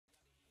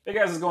Hey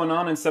guys, what's going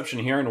on? Inception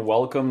here, and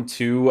welcome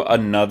to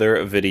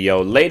another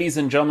video. Ladies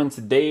and gentlemen,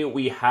 today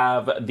we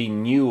have the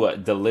new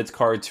Ligt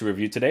card to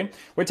review today.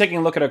 We're taking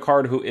a look at a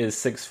card who is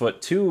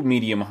 6'2",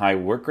 medium-high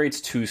work rates,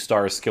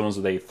 2-star skills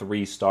with a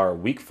 3-star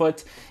weak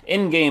foot.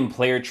 In-game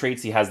player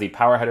traits, he has the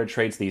power header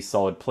traits, the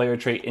solid player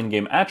trait.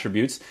 In-game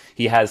attributes,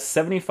 he has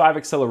 75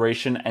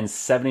 acceleration and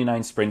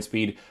 79 sprint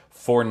speed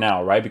for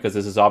now, right? Because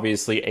this is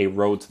obviously a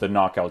road to the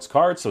knockouts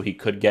card, so he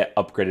could get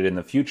upgraded in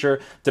the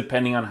future,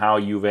 depending on how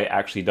Juve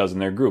actually does in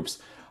their groups.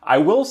 I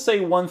will say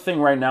one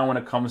thing right now when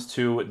it comes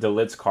to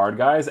Ligt's card,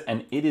 guys,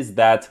 and it is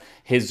that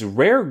his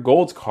rare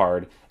gold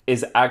card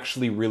is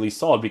actually really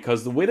solid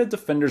because the way that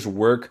defenders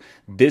work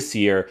this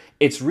year,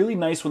 it's really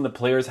nice when the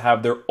players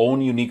have their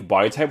own unique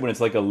body type when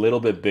it's like a little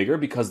bit bigger,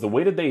 because the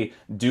way that they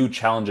do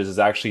challenges is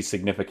actually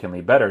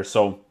significantly better.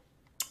 So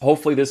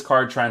hopefully this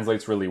card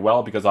translates really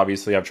well, because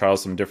obviously I've tried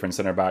some different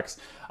center backs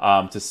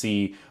to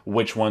see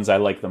which ones I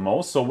like the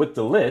most. So with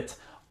Ligt,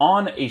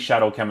 on a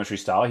Shadow Chemistry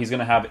style, he's going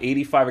to have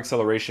 85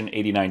 acceleration,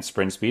 89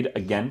 sprint speed.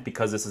 Again,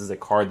 because this is a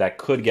card that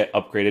could get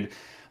upgraded,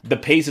 the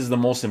pace is the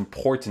most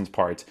important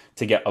part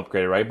to get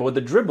upgraded, right? But with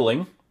the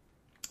dribbling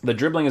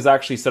is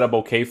actually set up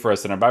okay for a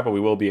center back, but we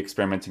will be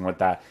experimenting with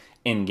that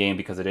in-game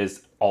because it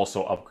is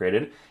also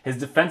upgraded. His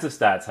defensive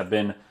stats have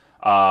been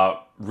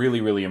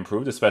really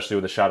improved, especially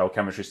with the Shadow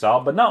Chemistry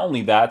style. But not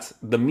only that,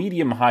 the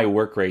medium-high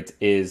work rate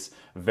is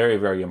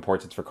very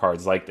important for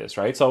cards like this,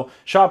 right? So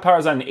shot power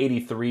is at an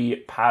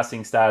 83,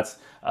 passing stats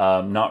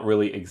not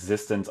really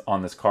existent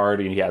on this card.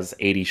 He has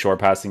 80 short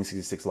passing,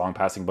 66 long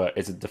passing, but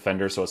it's a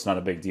defender, so it's not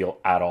a big deal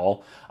at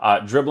all.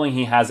 Dribbling,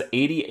 he has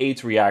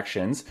 88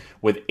 reactions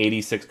with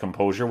 86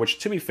 composure, which,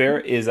 to be fair,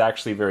 is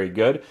actually very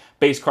good.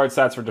 Base card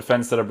stats for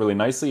defense set up really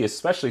nicely,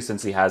 especially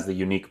since he has the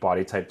unique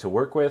body type to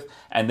work with.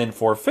 And then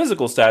for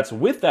physical stats,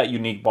 with that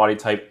unique body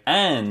type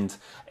and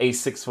a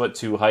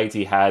 6'2" height,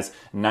 he has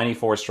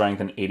 94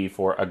 strength and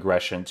 84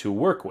 aggression to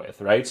work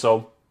with, right?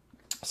 So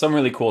some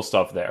really cool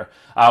stuff there.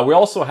 We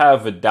also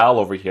have Vidal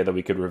over here that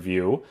we could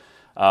review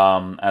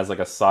as like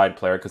a side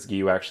player, because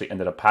Guiu actually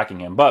ended up packing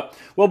him. But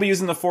we'll be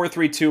using the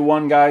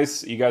 4-3-2-1,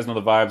 guys. You guys know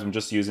the vibes. I'm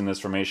just using this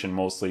formation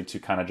mostly to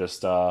kind of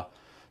just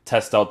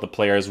test out the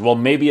players. We'll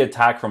maybe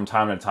attack from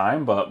time to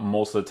time, but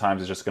most of the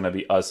times it's just going to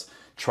be us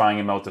trying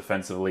him out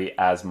defensively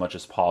as much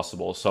as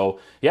possible. So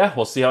yeah,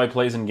 we'll see how he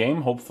plays in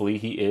game. Hopefully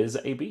he is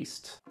a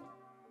beast.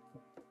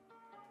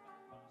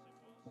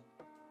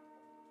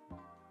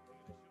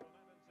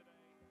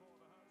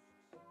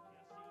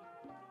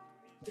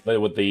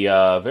 But with the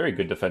very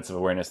good defensive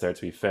awareness there,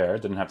 to be fair.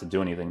 Didn't have to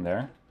do anything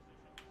there.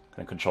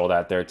 Gonna control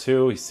that there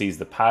too. He sees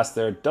the pass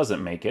there,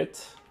 doesn't make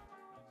it.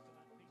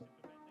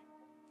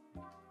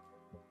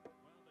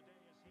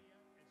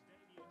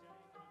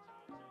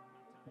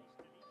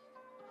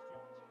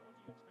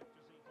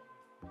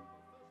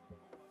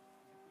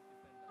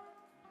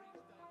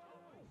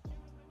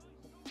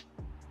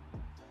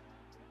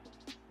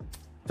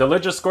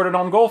 Ligt just scored an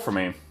own goal for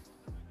me.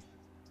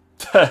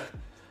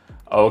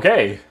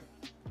 Okay.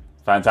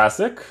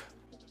 Fantastic.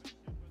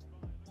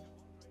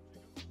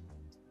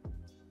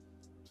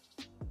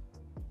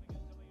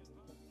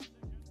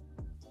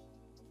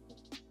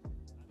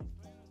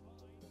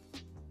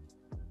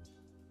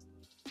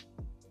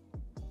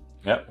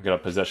 Yep, got a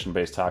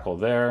possession-based tackle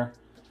there.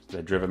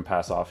 The driven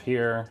pass off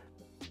here.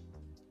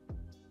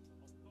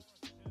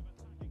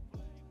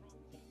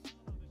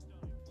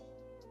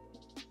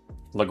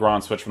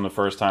 Legrand switch from the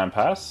first time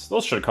pass.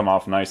 Those should come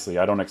off nicely.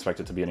 I don't expect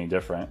it to be any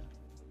different.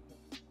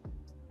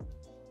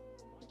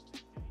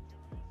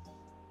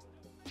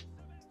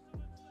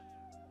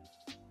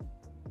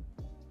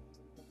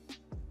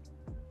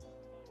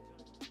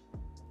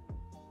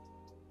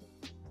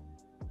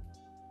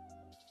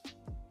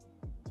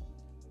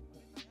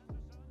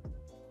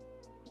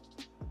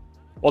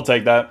 We'll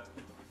take that.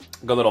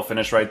 Good little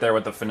finish right there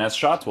with the finesse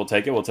shots. We'll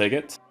take it. We'll take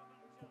it.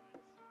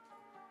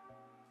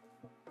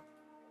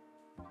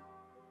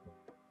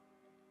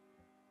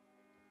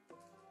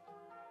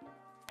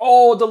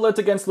 Oh, the Ligt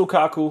against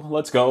Lukaku.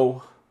 Let's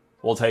go.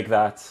 We'll take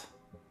that.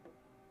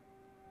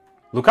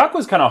 Lukaku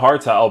is kind of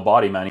hard to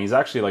outbody, man. He's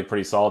actually like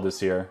pretty solid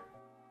this year.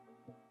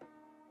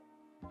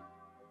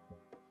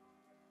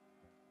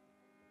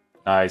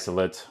 Nice,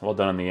 Ligt. Well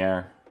done in the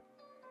air.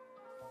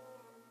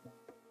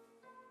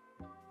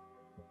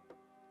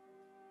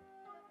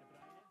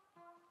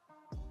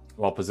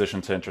 Well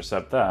positioned to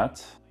intercept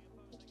that.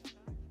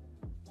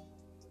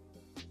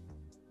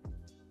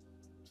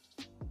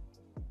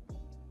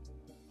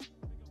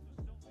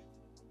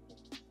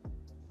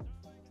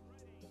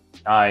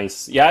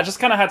 Nice. Yeah, I just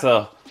kind of had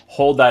to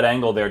hold that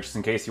angle there just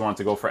in case you wanted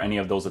to go for any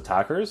of those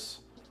attackers.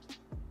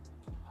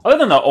 Other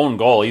than the own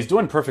goal, he's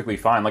doing perfectly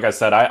fine. Like I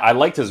said, I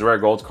liked his rare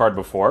gold card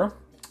before.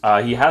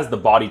 He has the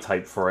body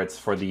type for it,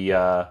 for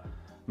the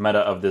meta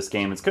of this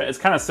game. It's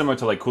kind of similar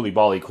to like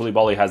Koulibaly.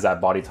 Koulibaly has that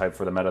body type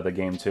for the meta of the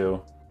game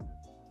too.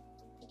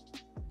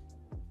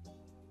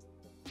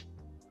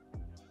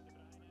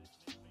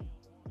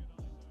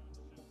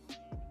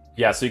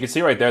 Yeah, so you can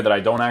see right there that I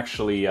don't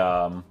actually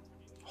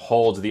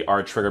holds the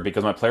R trigger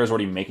because my player's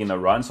already making the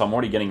run, so I'm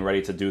already getting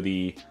ready to do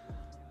the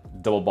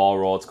double ball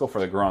roll. Let's go for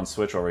the Grand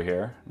switch over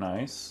here.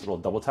 Nice. Little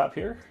double tap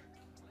here.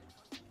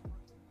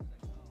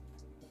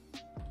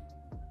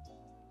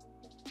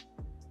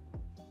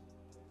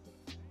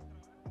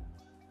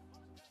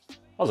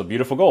 That was a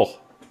beautiful goal.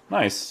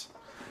 Nice.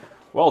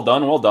 Well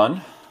done, well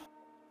done.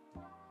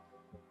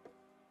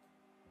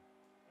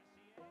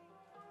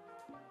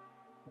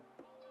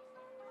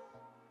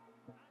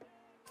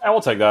 I will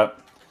take that.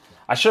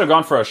 I should have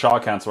gone for a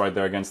shot cancel right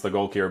there against the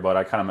goalkeeper, but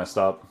I kind of messed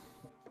up.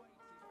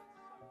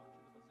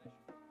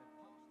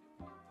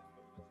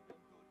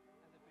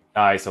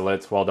 Nice,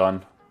 Ligt. Well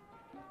done.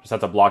 Just have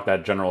to block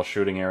that general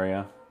shooting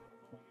area.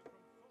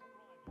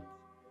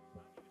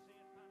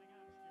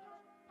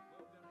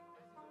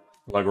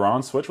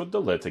 Legrand switch with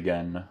the Ligt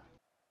again.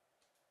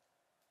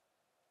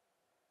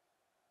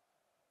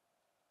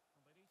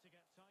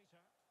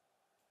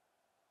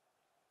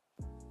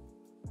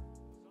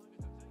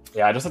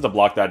 Yeah, I just had to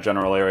block that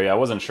general area. I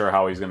wasn't sure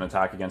how he's going to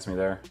attack against me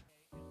there.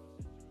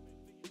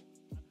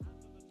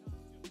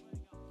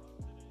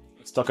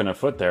 Stuck in a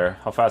foot there.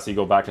 How fast do you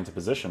go back into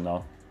position,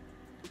 though?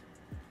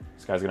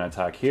 This guy's going to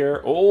attack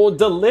here. Oh,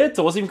 the Ligt!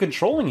 I wasn't even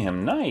controlling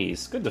him.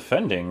 Nice. Good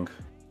defending.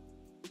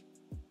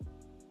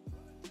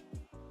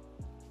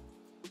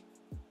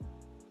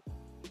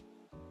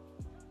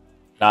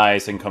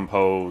 Nice and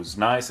composed.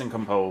 Nice and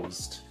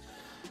composed.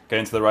 Get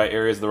into the right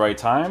areas at the right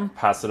time.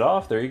 Pass it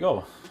off. There you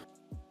go.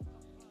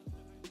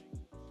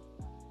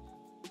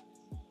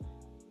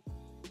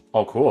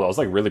 Oh, cool. That was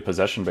like really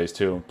possession-based,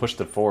 too. Pushed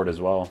it forward as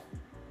well.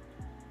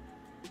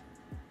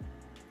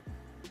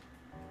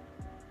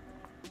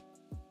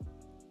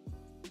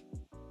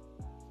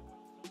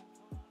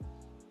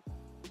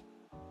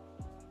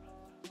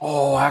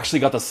 Oh, I actually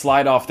got the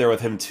slide off there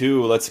with him,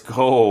 too. Let's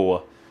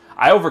go.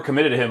 I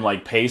overcommitted him,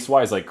 like,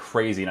 pace-wise, like,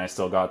 crazy, and I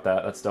still got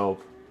that. That's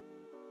dope.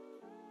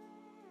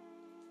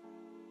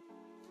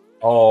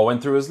 Oh,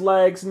 went through his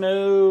legs.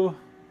 No.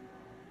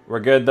 We're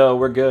good, though.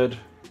 We're good.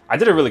 I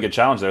did a really good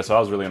challenge there, so that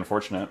was really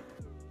unfortunate.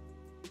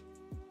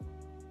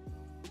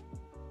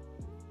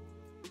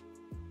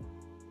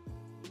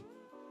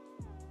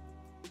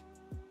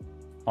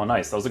 Oh,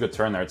 nice. That was a good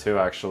turn there, too,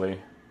 actually.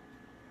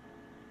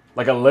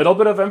 Like, a little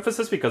bit of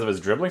emphasis because of his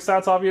dribbling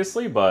stats,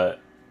 obviously,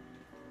 but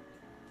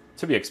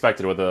to be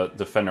expected with a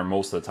defender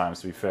most of the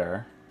times, to be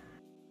fair.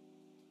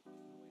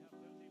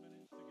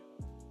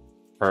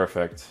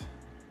 Perfect.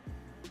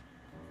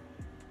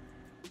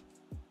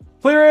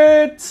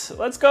 Clear it!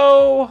 Let's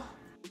go!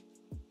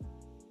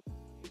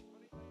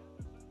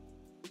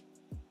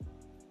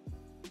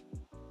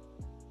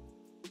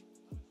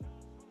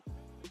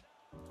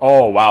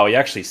 Oh, wow, he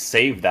actually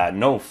saved that.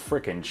 No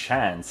freaking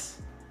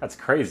chance. That's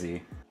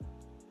crazy.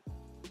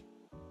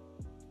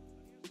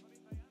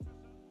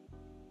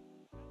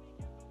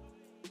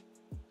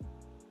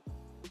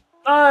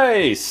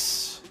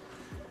 Nice!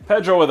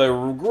 Pedro with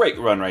a great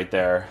run right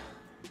there.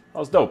 That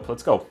was dope.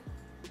 Let's go.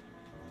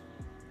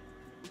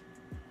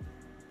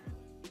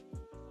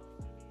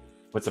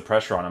 Puts the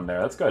pressure on him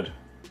there. That's good.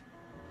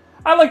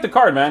 I like the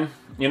card, man.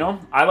 You know,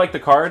 I like the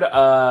card.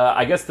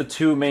 I guess the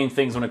two main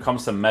things when it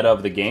comes to meta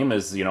of the game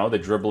is, you know, the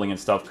dribbling and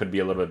stuff could be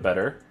a little bit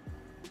better.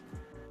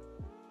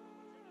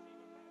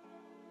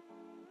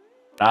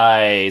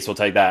 Nice, we'll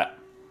take that.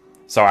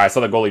 Sorry, I saw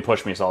the goalie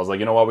push me, so I was like,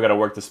 you know what, we gotta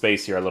work the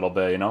space here a little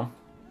bit, you know?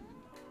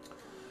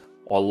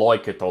 I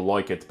like it, I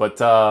like it. But,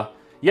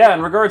 yeah,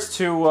 in regards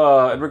to de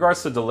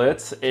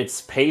Ligt,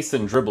 it's pace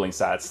and dribbling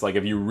stats. Like,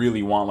 if you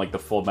really want, like, the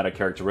full meta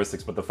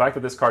characteristics. But the fact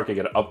that this card can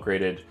get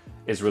upgraded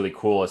is really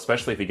cool,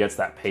 especially if he gets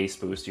that pace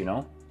boost, you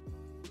know?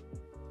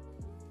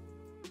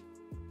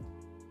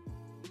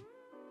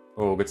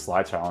 Oh, good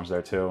slide challenge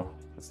there, too.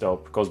 That's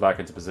dope. Goes back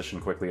into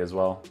position quickly as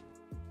well.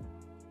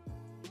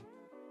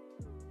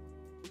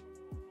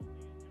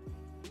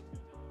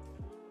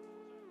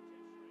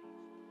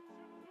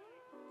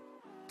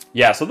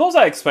 Yeah, so those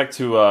I expect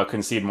to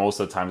concede most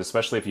of the time,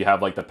 especially if you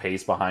have like the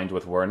pace behind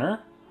with Werner.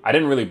 I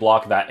didn't really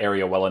block that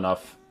area well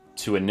enough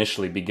to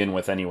initially begin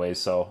with anyway,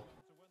 so...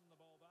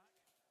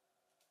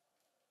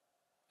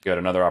 Good,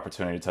 another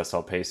opportunity to test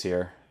out pace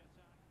here.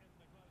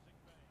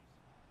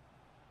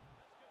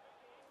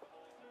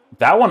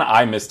 That one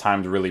I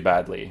mistimed really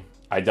badly.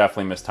 I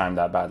definitely mistimed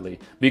that badly.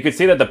 But you can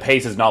see that the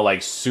pace is not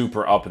like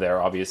super up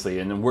there, obviously,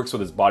 and it works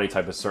with his body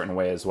type a certain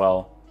way as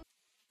well.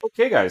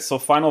 Okay, guys, so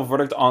final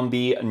verdict on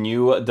the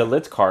new de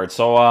Ligt card.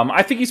 So,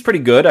 I think he's pretty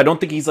good. I don't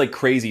think he's, like,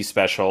 crazy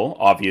special,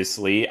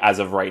 obviously, as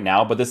of right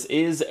now. But this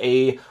is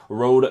a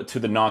road to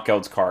the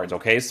knockouts cards,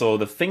 okay? So,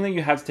 the thing that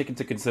you have to take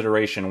into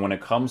consideration when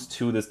it comes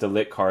to this de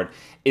Ligt card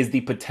is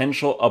the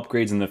potential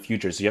upgrades in the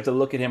future. So, you have to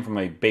look at him from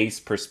a base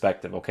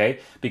perspective, okay?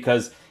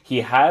 Because he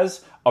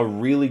has a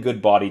really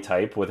good body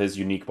type with his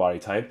unique body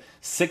type.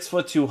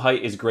 6'2"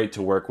 height is great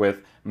to work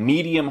with.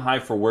 Medium high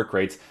for work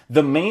rates.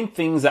 The main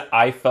things that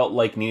I felt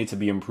like needed to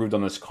be improved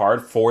on this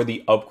card for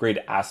the upgrade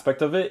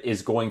aspect of it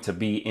is going to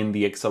be in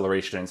the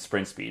acceleration and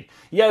sprint speed.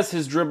 Yes,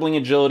 his dribbling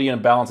agility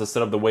and balance is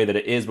set up the way that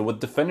it is, but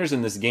with defenders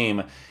in this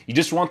game, you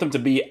just want them to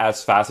be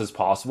as fast as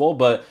possible.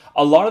 But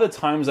a lot of the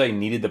times I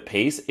needed the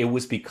pace, it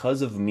was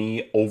because of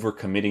me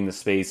overcommitting the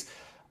space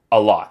a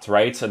lot,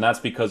 right? And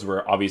that's because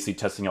we're obviously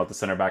testing out the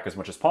center back as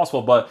much as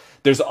possible, but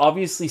there's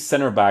obviously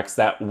center backs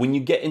that when you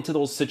get into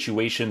those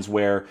situations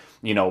where,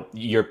 you know,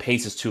 your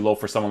pace is too low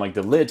for someone like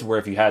Ligt, where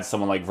if you had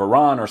someone like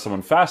Varane or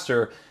someone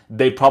faster,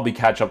 they'd probably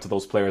catch up to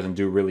those players and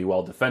do really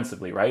well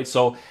defensively, right?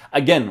 So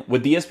again,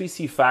 with the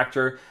SBC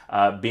factor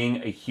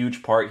being a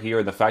huge part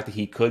here, the fact that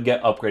he could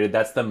get upgraded,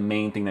 that's the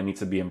main thing that needs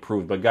to be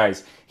improved. But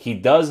guys, he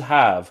does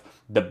have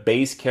the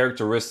base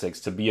characteristics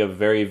to be a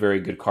very, very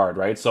good card,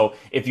 right? So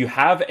if you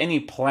have any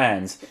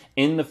plans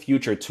in the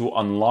future to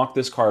unlock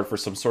this card for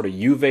some sort of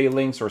Juve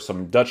links or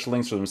some Dutch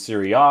links or some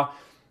Serie A,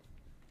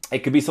 it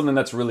could be something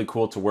that's really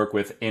cool to work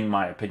with, in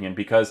my opinion,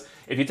 because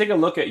if you take a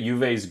look at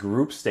Juve's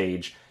group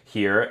stage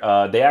here,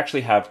 they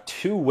actually have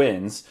 2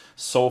 wins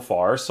so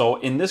far. So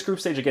in this group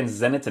stage against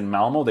Zenit and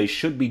Malmo, they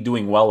should be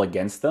doing well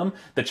against them.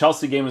 The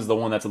Chelsea game is the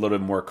one that's a little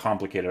bit more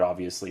complicated,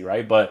 obviously,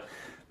 right? But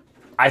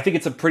I think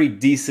it's a pretty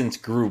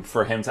decent group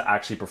for him to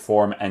actually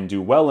perform and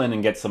do well in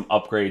and get some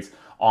upgrades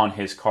on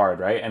his card,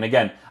 right? And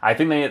again, I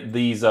think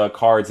these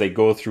cards, they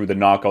go through the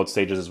knockout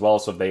stages as well.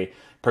 So if they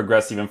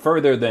progress even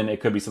further, then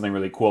it could be something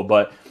really cool.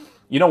 But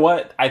you know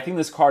what? I think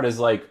this card is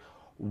like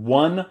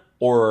 1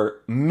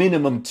 or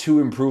minimum 2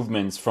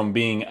 improvements from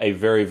being a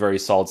very, very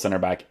solid center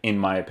back, in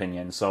my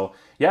opinion. So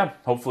yeah,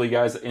 hopefully you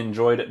guys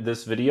enjoyed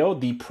this video.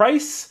 The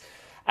price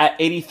at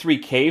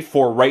 83K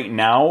for right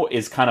now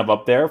is kind of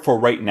up there for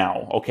right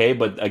now, okay?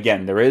 But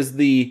again, there is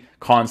the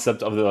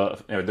concept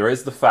of there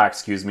is the fact,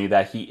 excuse me,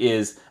 that he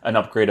is an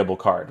upgradable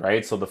card,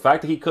 right? So the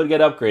fact that he could get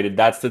upgraded,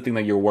 that's the thing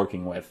that you're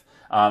working with.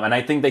 And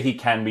I think that he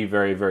can be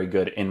very, very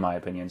good, in my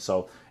opinion.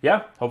 So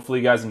yeah, hopefully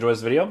you guys enjoy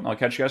this video. I'll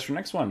catch you guys for the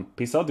next one.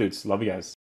 Peace out, dudes. Love you guys.